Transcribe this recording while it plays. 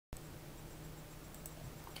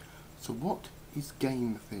So what is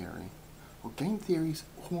game theory? Well, game theory is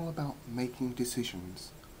all about making decisions.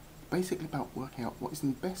 Basically about working out what is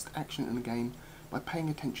in the best action in a game by paying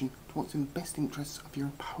attention to what's in the best interests of your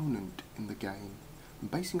opponent in the game, and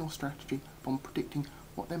basing your strategy upon predicting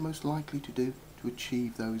what they're most likely to do to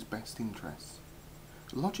achieve those best interests.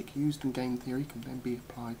 The logic used in game theory can then be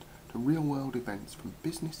applied to real-world events, from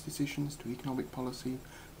business decisions to economic policy,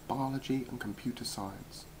 biology and computer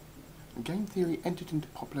science. And game theory entered into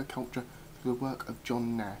popular culture through the work of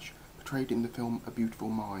Nash, portrayed in the film A Beautiful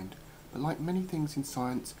Mind. But like many things in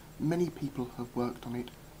science, many people have worked on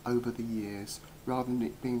it over the years, rather than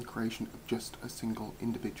it being the creation of just a single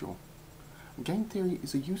individual. And game theory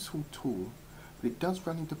is a useful tool, but it does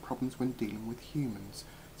run into problems when dealing with humans,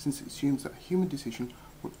 since it assumes that a human decision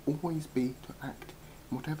will always be to act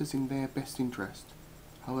in whatever's in their best interest.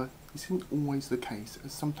 However, this isn't always the case,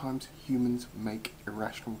 as sometimes humans make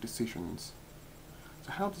irrational decisions.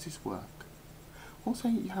 So how does this work? Well,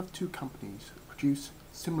 say you have two companies that produce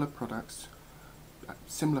similar products at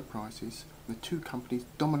similar prices, and the two companies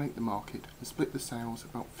dominate the market and split the sales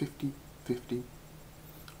about 50-50.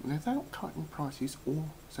 Without cutting prices or,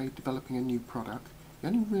 say, developing a new product, the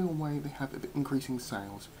only real way they have of increasing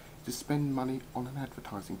sales is to spend money on an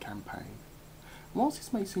advertising campaign. Whilst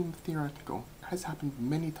this may seem theoretical, it has happened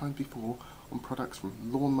many times before on products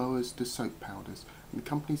from lawnmowers to soap powders, and the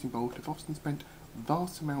companies involved have often spent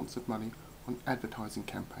vast amounts of money on advertising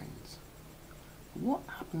campaigns. But what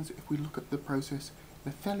happens if we look at the process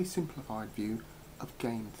in a fairly simplified view of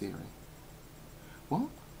game theory? Well,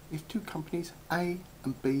 if two companies, A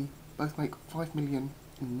and B, both make 5 million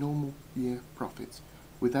in normal year profits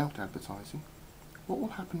without advertising, what will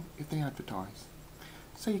happen if they advertise?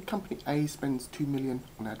 Say company A spends 2 million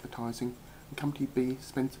on advertising and company B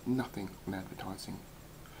spends nothing on advertising.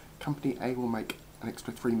 Company A will make an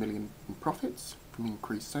extra 3 million in profits from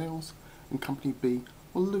increased sales, and company B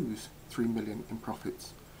will lose 3 million in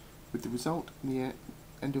profits, with the result in the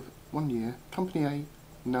end of 1 year, company A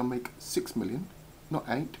will now make 6 million, not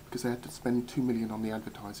 8 because they had to spend 2 million on the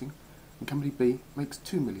advertising, and company B makes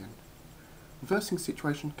 2 million. Reversing the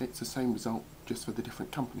situation gets the same result just for the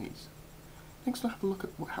different companies. Next we'll have a look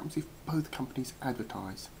at what happens if both companies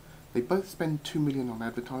advertise. They both spend 2 million on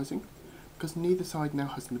advertising. Because neither side now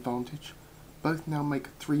has an advantage, both now make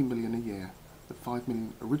 3 million a year, the 5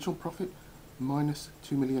 million original profit minus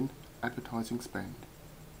 2 million advertising spend.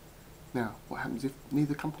 Now, what happens if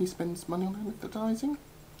neither company spends money on advertising? In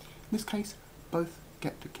this case, both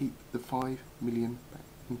get to keep the 5 million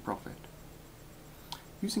in profit.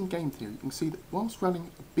 Using game theory, you can see that whilst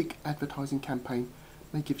running a big advertising campaign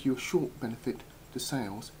may give you a short benefit to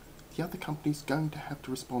sales, the other company is going to have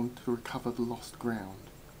to respond to recover the lost ground.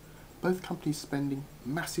 Both companies spending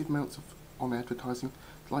massive amounts on advertising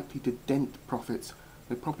is likely to dent profits.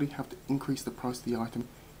 They probably have to increase the price of the item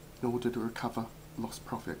in order to recover lost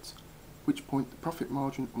profits, at which point the profit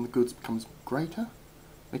margin on the goods becomes greater,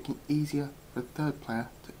 making it easier for a third player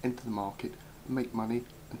to enter the market and make money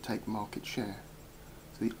and take market share.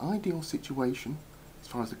 So the ideal situation, as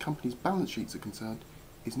far as the company's balance sheets are concerned,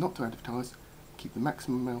 is not to advertise, keep the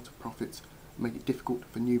maximum amount of profits, and make it difficult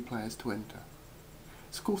for new players to enter.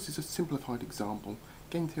 This of course is a simplified example.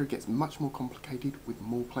 Game theory gets much more complicated with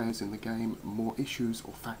more players in the game, more issues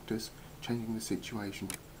or factors changing the situation.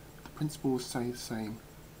 But the principles stay the same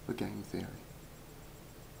for game theory.